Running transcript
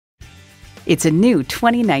It's a new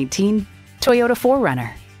 2019 Toyota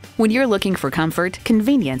 4Runner. When you're looking for comfort,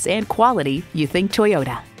 convenience, and quality, you think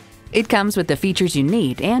Toyota. It comes with the features you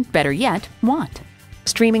need and, better yet, want.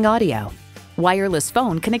 Streaming audio, wireless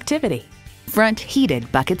phone connectivity, front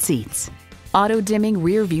heated bucket seats, auto-dimming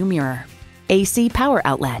rear view mirror, AC power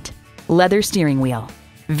outlet, leather steering wheel,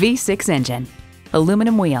 V6 engine,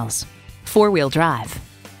 aluminum wheels, four-wheel drive,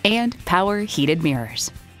 and power heated mirrors.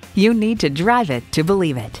 You need to drive it to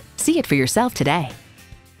believe it. See it for yourself today.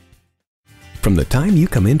 From the time you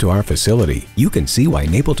come into our facility, you can see why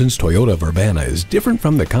Napleton's Toyota of Urbana is different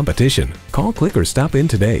from the competition. Call, click, or stop in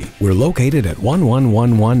today. We're located at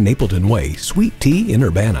 1111 Napleton Way, Suite T in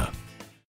Urbana.